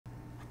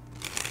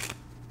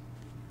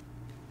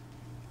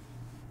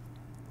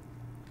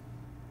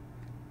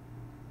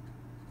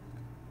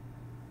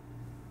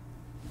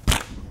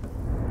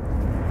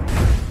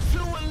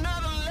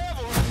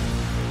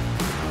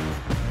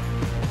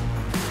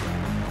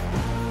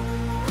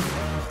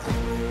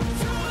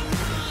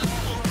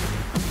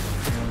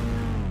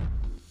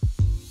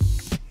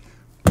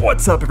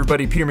What's up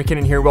everybody, Peter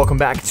McKinnon here. Welcome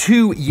back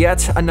to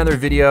yet another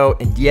video.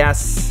 And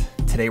yes,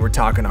 today we're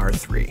talking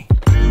R3.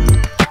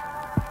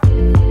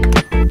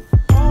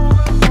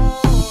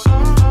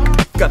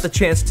 Got the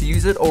chance to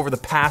use it over the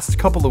past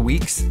couple of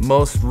weeks,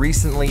 most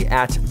recently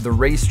at the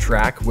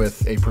racetrack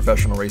with a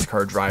professional race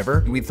car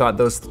driver. We thought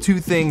those two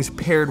things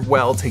paired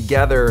well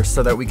together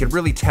so that we could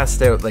really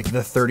test out like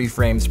the 30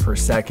 frames per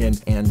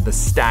second and the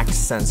stacked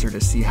sensor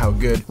to see how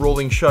good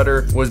rolling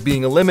shutter was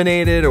being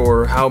eliminated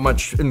or how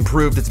much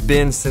improved it's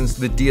been since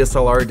the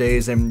DSLR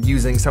days and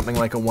using something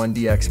like a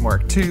 1DX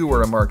Mark II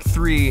or a Mark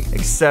III,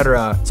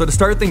 etc. So to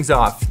start things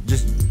off,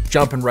 just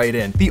jumping right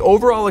in. The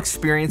overall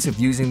experience of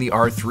using the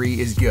R3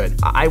 is good.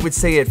 I would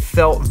say it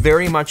felt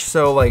very much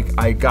so like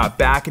I got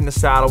back in the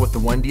saddle with the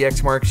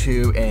 1DX Mark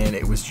II and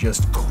it was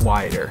just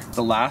quieter.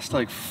 The last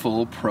like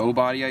full pro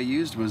body I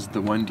used was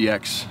the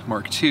 1DX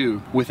Mark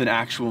II with an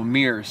actual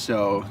mirror,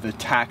 so the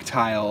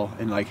tactile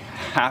and like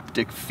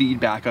haptic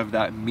feedback of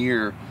that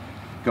mirror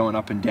going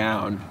up and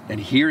down and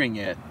hearing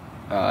it,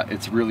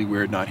 it's really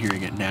weird not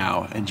hearing it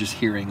now and just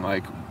hearing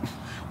like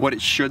what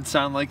it should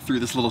sound like through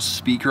this little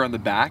speaker on the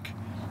back.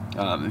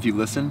 If you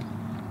listen,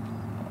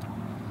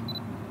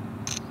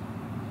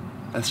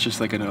 that's just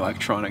like an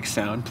electronic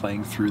sound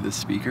playing through the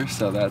speaker,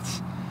 so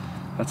that's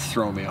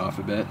throwing me off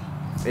a bit.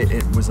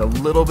 It was a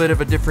little bit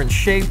of a different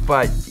shape,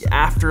 but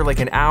after like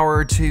an hour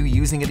or two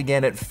using it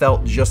again, it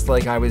felt just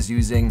like I was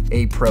using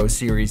a Pro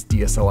Series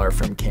DSLR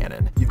from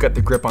Canon. You've got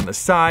the grip on the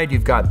side,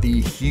 you've got the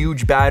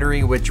huge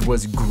battery, which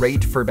was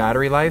great for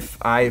battery life.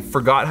 I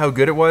forgot how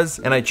good it was,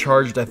 and I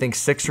charged I think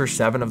 6 or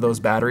 7 of those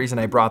batteries, and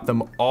I brought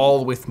them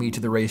all with me to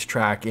the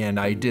racetrack, and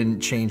I didn't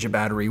change a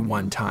battery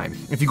one time.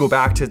 If you go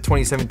back to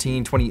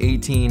 2017,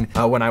 2018,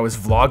 when I was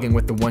vlogging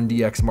with the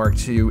 1DX Mark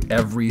II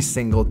every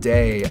single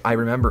day, I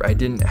remember I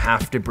didn't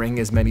have to bring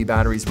as many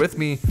batteries with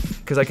me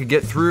because I could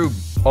get through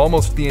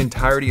almost the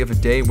entirety of a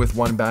day with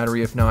one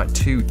battery, if not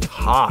 2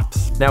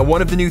 tops. Now,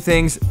 one of the new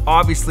things,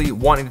 obviously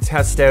wanting to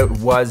test out,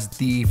 was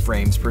the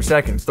frames per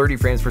second, 30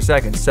 frames per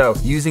second. So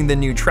using the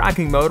new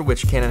tracking mode,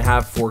 which Canon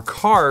have for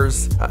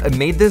cars, it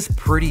made this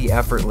pretty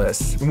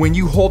effortless. When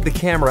you hold the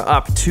camera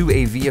up to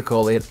a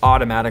vehicle, it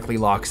automatically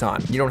locks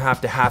on. You don't have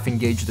to half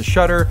engage the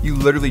shutter. You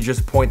literally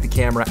just point the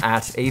camera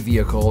at a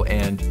vehicle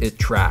and it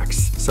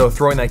tracks. So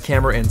throwing that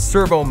camera in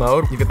servo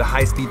mode, you get the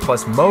high speed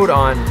plus mode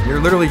on,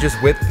 you're literally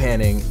just whip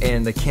panning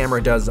and the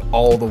camera does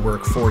all the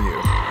work for you.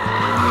 Yeah,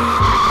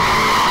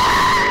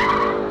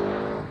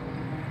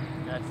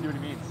 I see what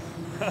he means.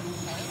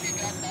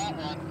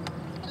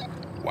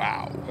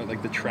 Wow, but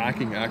like the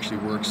tracking actually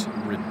works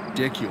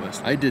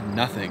ridiculous. I did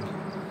nothing.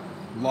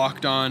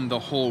 Locked on the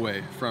whole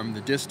way from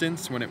the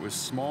distance when it was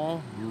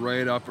small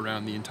right up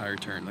around the entire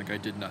turn. Like I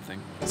did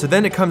nothing. So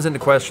then it comes into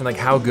question, like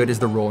how good is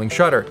the rolling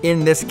shutter?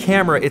 In this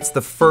camera, it's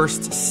the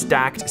first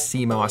stacked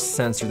CMOS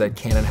sensor that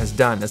Canon has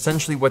done.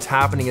 Essentially what's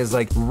happening is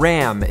like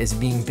RAM is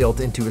being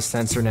built into a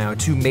sensor now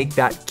to make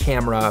that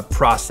camera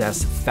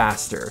process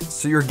faster.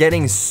 So you're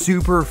getting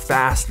super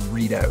fast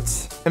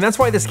readouts. And that's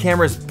why this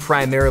camera is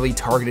primarily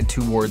targeted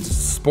towards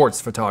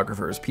sports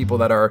photographers, people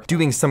that are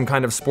doing some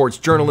kind of sports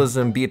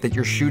journalism, be it that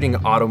you're shooting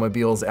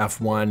automobiles,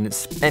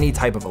 F1, any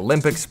type of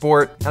Olympic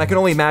sport. And I can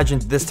only imagine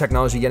this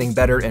technology getting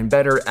better and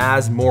better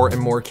as more and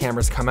more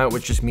cameras come out,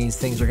 which just means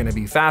things are gonna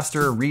be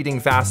faster, reading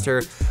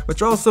faster,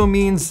 which also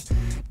means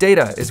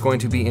data is going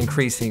to be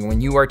increasing.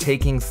 When you are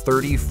taking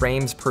 30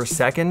 frames per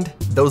second,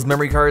 those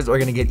memory cards are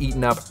gonna get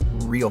eaten up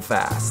real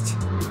fast.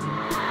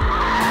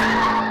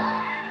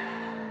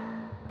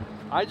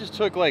 I just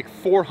took like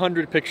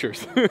 400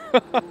 pictures.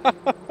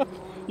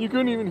 You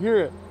couldn't even hear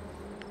it.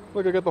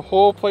 Look, I got the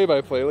whole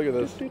play-by-play, look at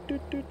this.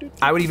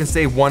 I would even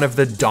say one of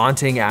the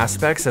daunting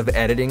aspects of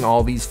editing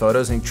all these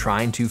photos and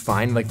trying to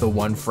find like the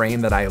one frame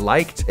that I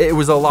liked, it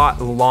was a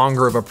lot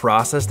longer of a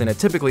process than it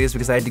typically is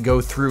because I had to go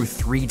through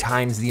 3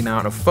 times the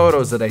amount of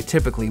photos that I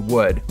typically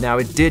would. Now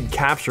it did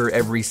capture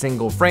every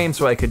single frame,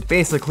 so I could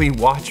basically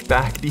watch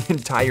back the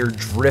entire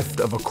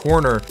drift of a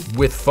corner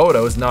with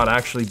photos, not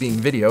actually being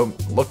video,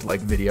 looked like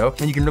video.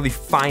 And you can really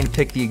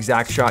pick the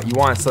exact shot you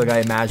want. So like I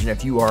imagine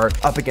if you are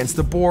up against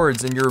the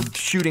boards and you're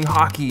shooting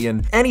hockey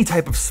and any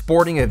type of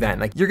sporting event,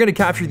 like you're gonna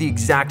capture the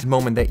exact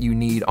moment that you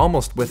need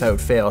almost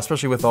without fail,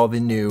 especially with all the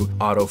new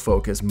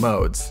autofocus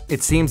modes.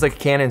 It seems like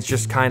Canon's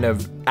just kind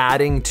of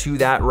adding to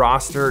that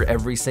roster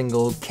every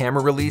single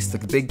camera release.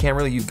 Like the big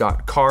camera, you've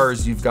got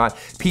cars, you've got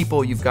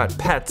people, you've got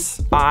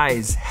pets,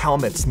 eyes,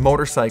 helmets,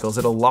 motorcycles.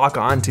 It'll lock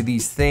on to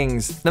these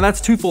things. Now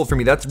that's twofold for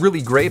me. That's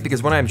really great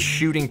because when I'm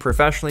shooting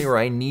professionally or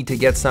I need to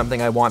get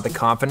something, I want the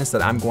confidence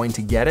that I'm going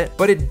to get it.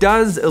 But it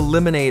does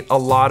eliminate a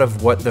lot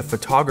of what the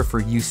photographer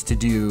uses used to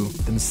do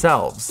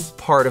themselves.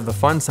 Part of the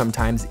fun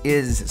sometimes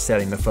is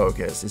setting the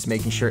focus, is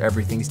making sure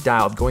everything's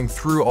dialed, going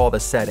through all the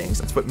settings.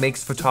 That's what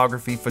makes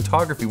photography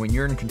photography, when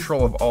you're in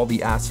control of all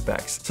the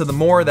aspects. So the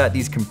more that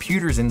these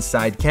computers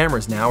inside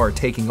cameras now are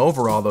taking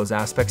over all those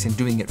aspects and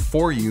doing it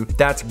for you,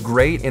 that's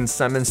great in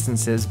some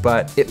instances,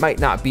 but it might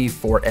not be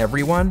for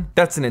everyone.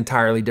 That's an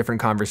entirely different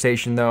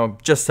conversation though,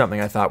 just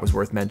something I thought was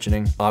worth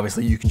mentioning.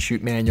 Obviously you can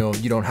shoot manual,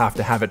 you don't have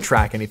to have it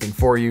track anything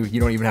for you, you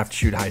don't even have to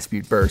shoot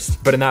high-speed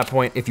burst. But in that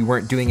point, if you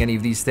weren't doing any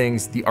of these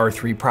things, the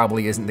R3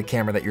 probably isn't the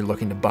camera that you're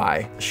looking to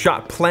buy.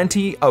 Shot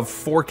plenty of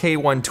 4K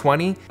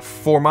 120.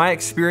 For my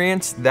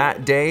experience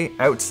that day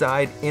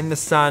outside in the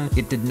sun,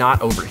 it did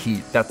not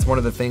overheat. That's one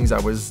of the things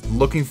I was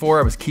looking for.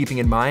 I was keeping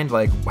in mind,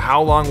 like,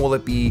 how long will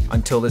it be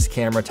until this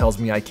camera tells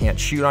me I can't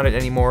shoot on it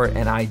anymore?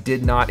 And I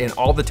did not, in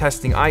all the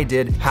testing I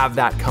did, have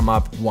that come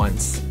up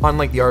once.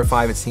 Unlike the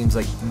R5, it seems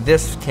like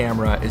this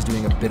camera is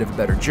doing a bit of a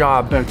better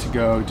job. About to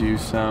go do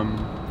some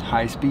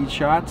high-speed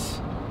shots,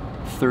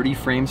 30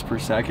 frames per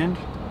second.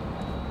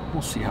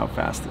 We'll see how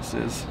fast this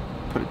is.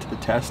 Put it to the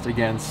test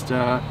against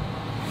a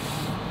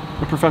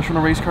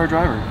professional race car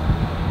driver.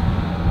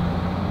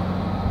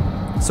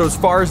 So as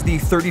far as the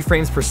 30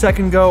 frames per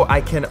second go,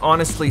 I can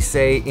honestly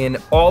say in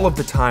all of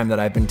the time that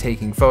I've been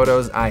taking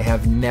photos, I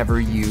have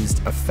never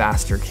used a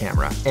faster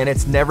camera. And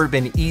it's never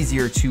been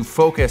easier to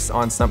focus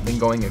on something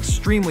going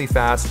extremely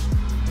fast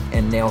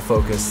and nail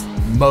focus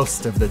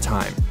most of the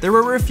time. There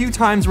were a few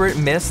times where it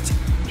missed.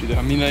 Dude,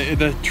 I mean,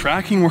 the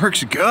tracking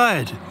works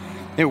good.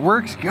 It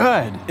works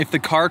good. If the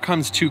car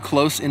comes too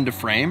close into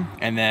frame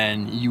and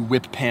then you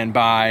whip pan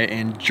by,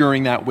 and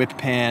during that whip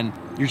pan,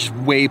 you're just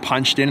way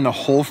punched in and the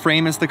whole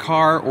frame is the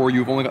car, or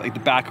you've only got like the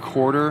back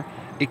quarter,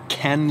 it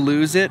can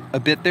lose it a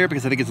bit there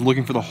because I think it's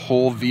looking for the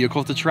whole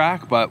vehicle to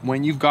track. But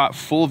when you've got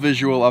full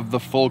visual of the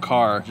full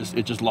car,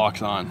 it just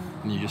locks on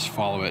and you just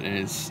follow it and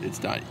it's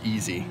done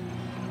easy.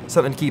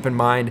 Something to keep in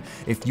mind,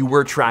 if you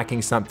were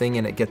tracking something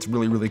and it gets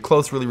really, really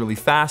close, really, really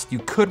fast, you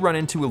could run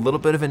into a little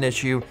bit of an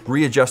issue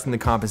readjusting the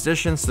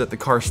composition so that the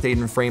car stayed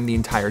in frame the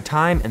entire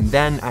time, and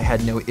then I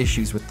had no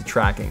issues with the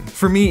tracking.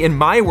 For me, in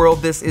my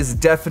world, this is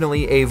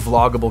definitely a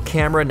vloggable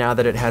camera now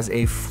that it has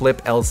a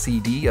flip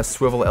LCD, a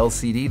swivel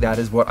LCD. That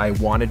is what I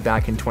wanted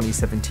back in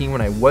 2017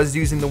 when I was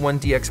using the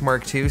 1DX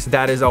Mark II. So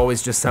that is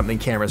always just something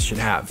cameras should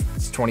have.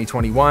 It's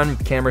 2021,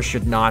 cameras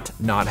should not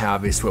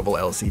have a swivel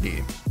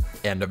LCD.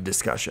 End of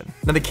discussion.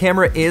 Now the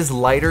camera is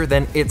lighter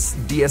than its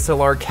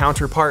DSLR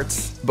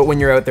counterparts, but when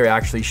you're out there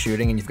actually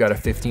shooting and you've got a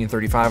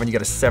 15-35 and you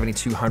got a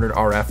 7200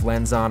 RF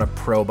lens on a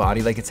pro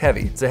body, like, it's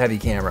heavy. It's a heavy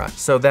camera.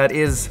 So that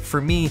is, for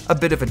me, a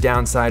bit of a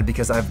downside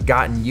because I've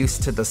gotten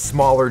used to the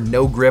smaller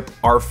no grip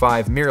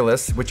R5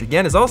 mirrorless, which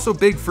again is also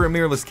big for a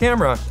mirrorless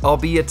camera,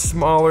 albeit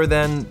smaller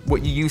than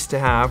what you used to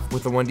have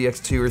with the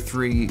 1DX2 or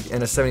 3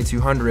 and a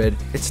 7200.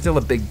 It's still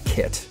a big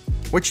kit,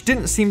 which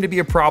didn't seem to be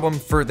a problem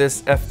for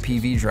this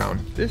FPV drone.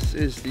 This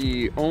is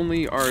the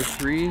only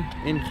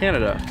R3 in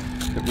Canada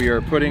that we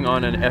are putting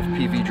on an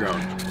FPV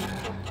drone.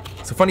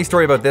 So funny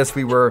story about this,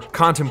 we were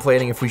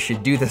contemplating if we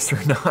should do this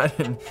or not,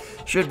 and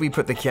should we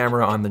put the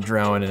camera on the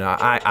drone, and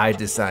I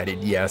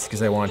decided yes,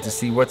 because I wanted to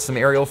see what some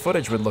aerial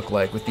footage would look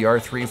like with the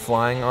R3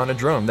 flying on a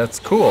drone. That's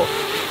cool.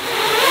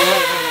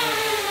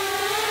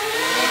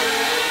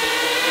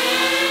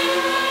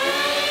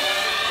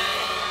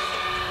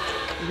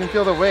 You can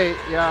feel the weight,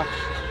 yeah.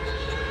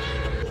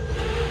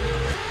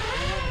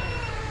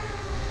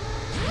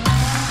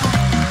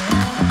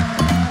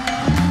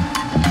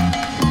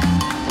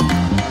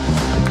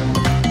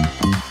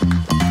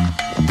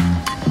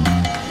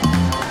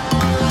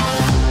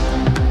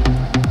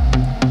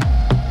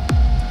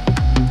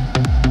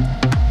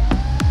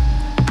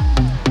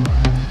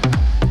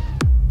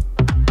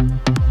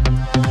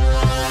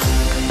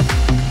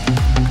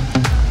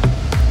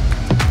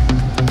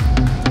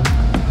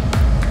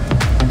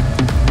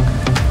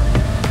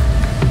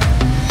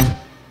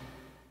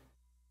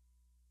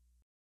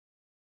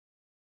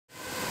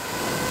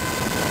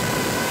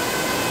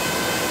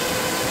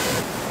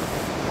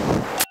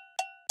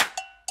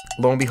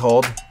 Lo and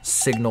behold,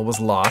 signal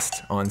was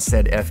lost on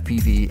said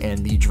FPV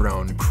and the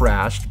drone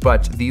crashed,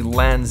 but the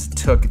lens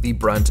took the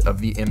brunt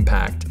of the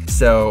impact.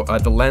 So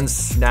the lens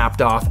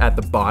snapped off at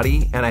the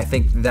body, and I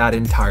think that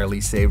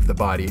entirely saved the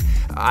body.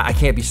 I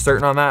can't be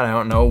certain on that. I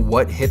don't know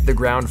what hit the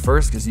ground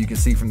first, because you can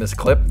see from this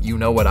clip, you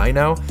know what I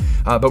know.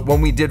 But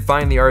when we did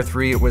find the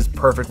R3, it was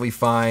perfectly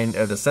fine.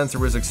 The sensor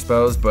was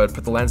exposed, but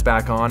put the lens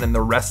back on, and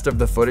the rest of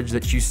the footage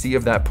that you see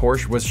of that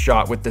Porsche was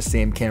shot with the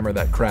same camera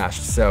that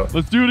crashed. So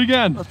let's do it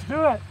again. Let's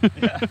do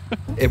it.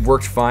 It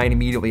worked fine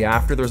immediately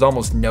after. There was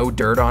almost no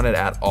dirt on it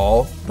at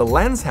all. The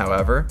lens,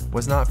 however,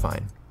 was not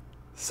fine.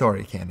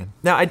 Sorry, Canon.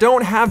 Now, I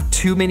don't have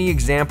too many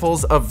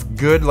examples of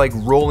good like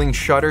rolling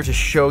shutter to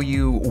show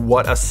you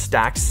what a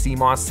stacked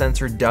CMOS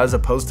sensor does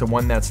opposed to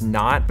one that's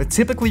not, but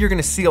typically you're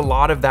gonna see a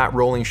lot of that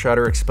rolling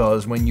shutter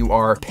exposed when you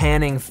are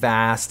panning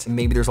fast.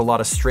 Maybe there's a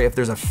lot of stray, if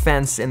there's a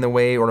fence in the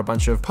way or a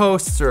bunch of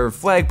posts or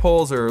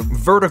flagpoles or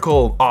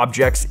vertical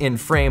objects in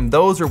frame,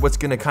 those are what's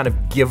gonna kind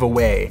of give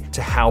away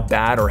to how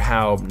bad or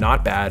how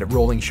not bad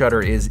rolling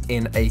shutter is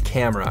in a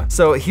camera.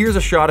 So here's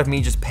a shot of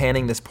me just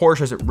panning this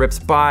Porsche as it rips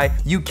by.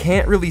 You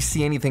can't really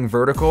see anything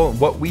vertical.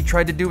 What we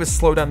tried to do is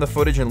slow down the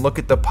footage and look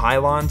at the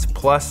pylons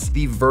plus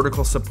the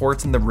vertical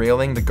supports in the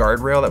railing, the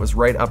guardrail that was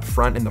right up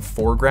front in the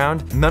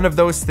foreground. None of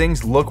those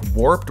things look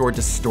warped or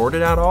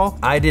distorted at all.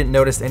 I didn't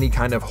notice any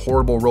kind of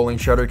horrible rolling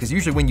shutter because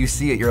usually when you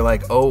see it, you're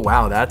like, oh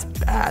wow, that's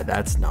bad.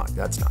 That's not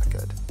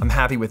good. I'm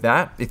happy with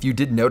that. If you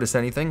did notice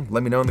anything,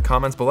 let me know in the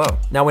comments below.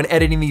 Now, when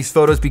editing these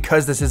photos,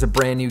 because this is a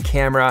brand new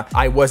camera,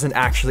 I wasn't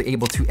actually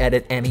able to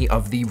edit any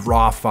of the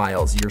RAW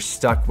files. You're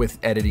stuck with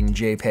editing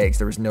JPEGs.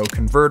 There was no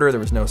converter, there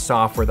was no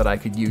software that I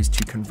could use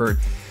to convert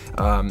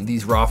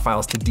these RAW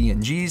files to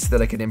DNGs so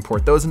that I could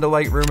import those into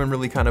Lightroom and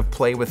really kind of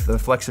play with the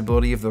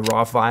flexibility of the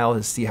RAW file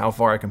to see how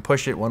far I can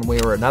push it one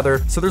way or another.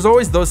 So there's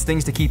always those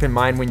things to keep in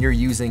mind when you're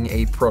using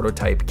a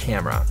prototype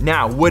camera.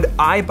 Now, would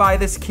I buy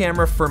this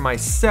camera for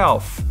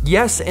myself?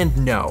 Yes and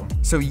no.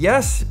 So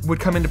yes would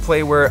come into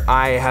play where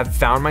I have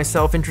found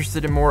myself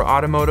interested in more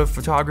automotive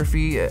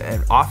photography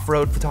and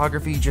off-road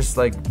photography, just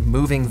like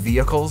moving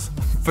vehicles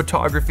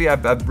photography.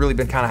 I've really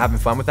been kind of having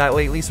fun with that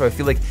lately, so I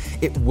feel like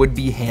it would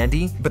be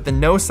handy. But the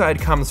no side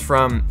comes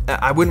from,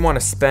 I wouldn't want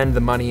to spend the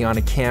money on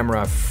a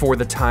camera for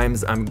the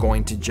times I'm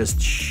going to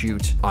just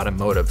shoot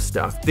automotive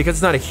stuff. Because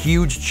it's not a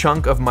huge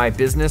chunk of my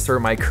business or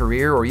my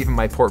career or even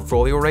my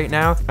portfolio right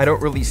now, I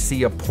don't really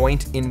see a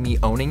point in me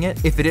owning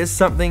it. If it is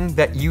something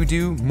that you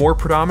do more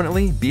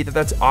predominantly, be it that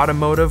that's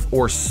automotive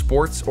or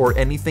sports or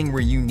anything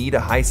where you need a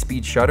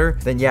high-speed shutter,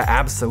 then yeah,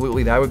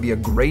 absolutely, that would be a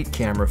great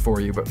camera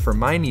for you. But for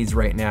my needs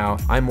right now,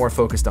 I'm more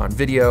focused on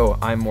video,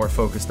 I'm more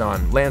focused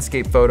on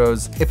landscape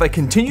photos. If I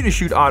continue to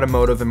shoot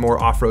automotive and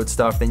more off-road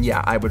stuff, then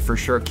yeah, I would for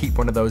sure keep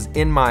one of those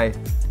in my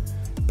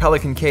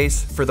Pelican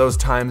case for those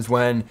times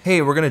when,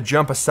 hey, we're gonna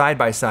jump a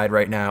side-by-side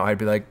right now. I'd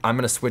be like, I'm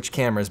gonna switch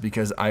cameras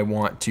because I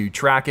want to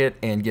track it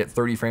and get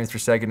 30 frames per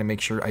second to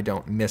make sure I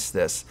don't miss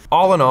this.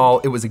 All in all,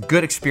 it was a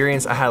good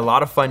experience. I had a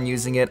lot of fun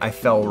using it. I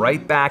fell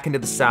right back into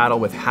the saddle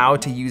with how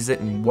to use it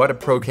and what a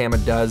pro camera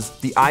does.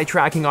 The eye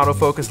tracking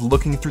autofocus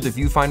looking through the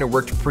viewfinder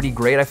worked pretty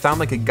great. I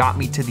found like it got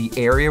me to the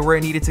area where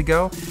I needed to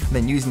go, and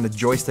then using the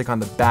joystick on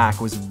the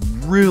back was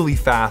really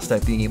fast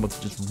at being able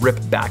to just rip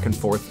back and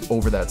forth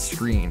over that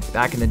screen.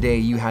 Back in the day,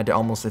 you had to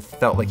almost, it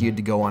felt like you had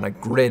to go on a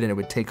grid and it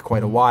would take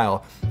quite a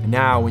while.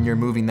 Now, when you're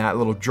moving that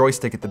little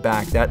joystick at the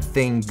back, that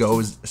thing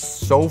goes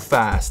so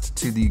fast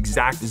to the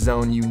exact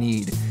zone you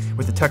need.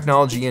 With the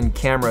technology in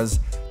cameras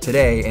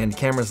today and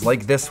cameras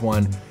like this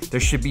one, there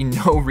should be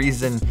no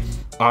reason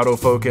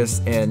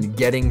autofocus and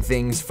getting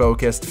things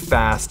focused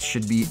fast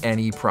should be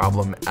any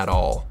problem at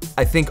all.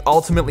 I think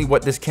ultimately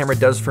what this camera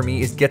does for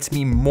me is gets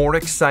me more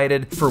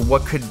excited for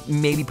what could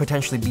maybe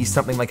potentially be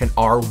something like an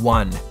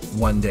R1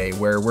 one day,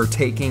 where we're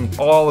taking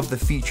all of the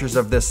features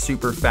of this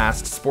super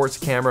fast sports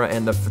camera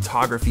and the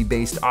photography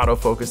based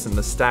autofocus and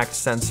the stacked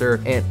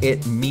sensor, and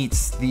it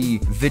meets the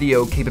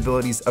video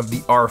capabilities of the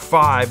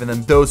R5, and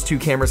then those two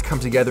cameras come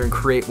together and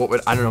create what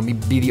would, I don't know,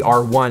 be the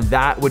R1.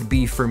 That would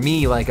be for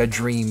me like a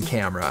dream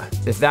camera.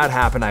 If that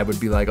happened, I would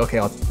be like, okay,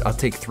 I'll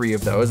take 3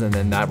 of those, and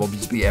then that will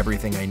just be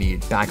everything I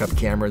need. Backup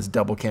cameras,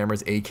 double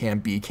cameras, A cam,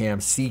 B cam,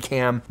 C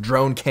cam,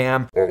 drone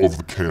cam. All of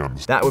the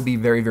cams. That would be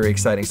very, very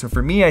exciting. So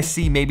for me, I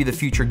see maybe the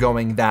future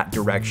going that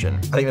direction.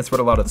 I think that's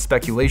what a lot of the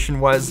speculation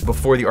was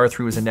before the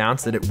R3 was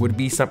announced, that it would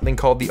be something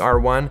called the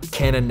R1.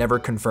 Canon never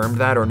confirmed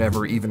that or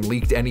never even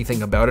leaked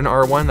anything about an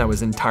R1. That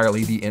was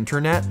entirely the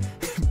internet.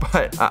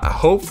 But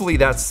hopefully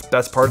that's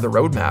part of the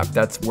roadmap.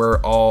 That's where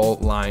all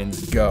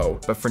lines go.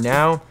 But for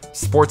now,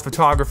 sports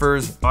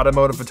photographers,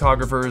 automotive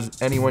photographers,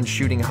 anyone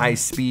shooting high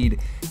speed,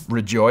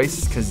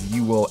 rejoice, because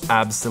you will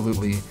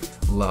absolutely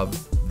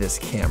love this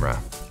camera.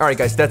 All right,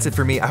 guys, that's it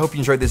for me. I hope you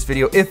enjoyed this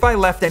video. If I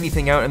left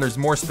anything out and there's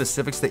more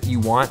specifics that you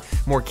want,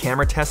 more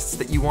camera tests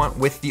that you want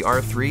with the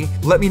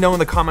R3, let me know in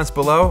the comments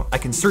below. I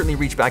can certainly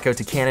reach back out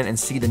to Canon and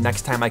see the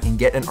next time I can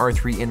get an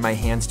R3 in my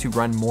hands to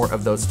run more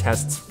of those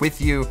tests with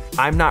you.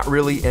 I'm not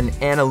really an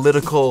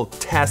analytical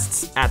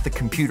tests at the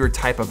computer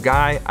type of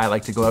guy. I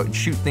like to go out and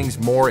shoot things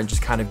more and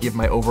just kind of give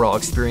my overall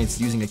experience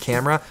using a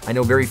camera. I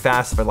know very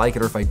fast if I like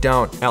it or if I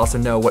don't. I also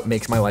know what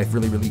makes my life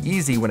really, really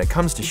easy when it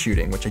comes to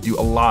shooting, which I do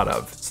a lot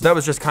of. So that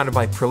was just kind of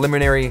my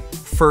preliminary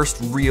first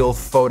real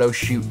photo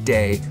shoot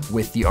day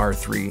with the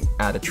R3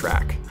 at a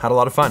track. Had a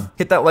lot of fun.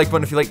 Hit that like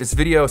button if you like this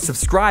video,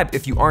 subscribe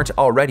if you aren't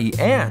already,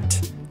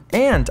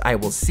 and I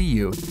will see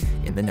you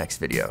in the next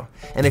video.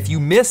 And if you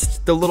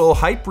missed the little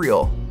hype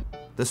reel,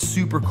 the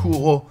super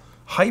cool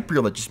hype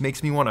reel that just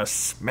makes me want to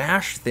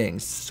smash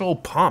things, so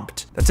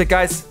pumped. That's it,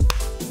 guys.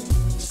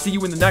 See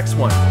you in the next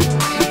one.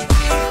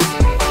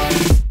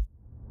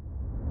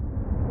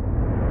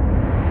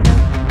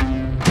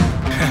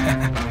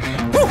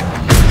 Woo!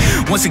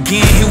 Once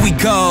again, here we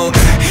go.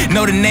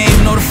 Know the name,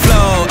 know the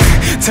flow.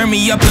 Turn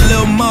me up a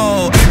little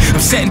more. I'm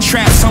setting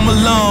traps, I'm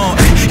alone.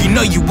 You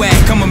know you whack,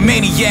 I'm a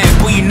maniac.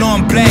 Boy, you know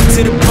I'm black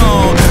to the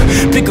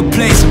bone. Pick a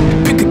place,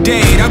 pick a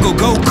date. I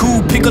go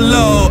cool, pick a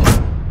load.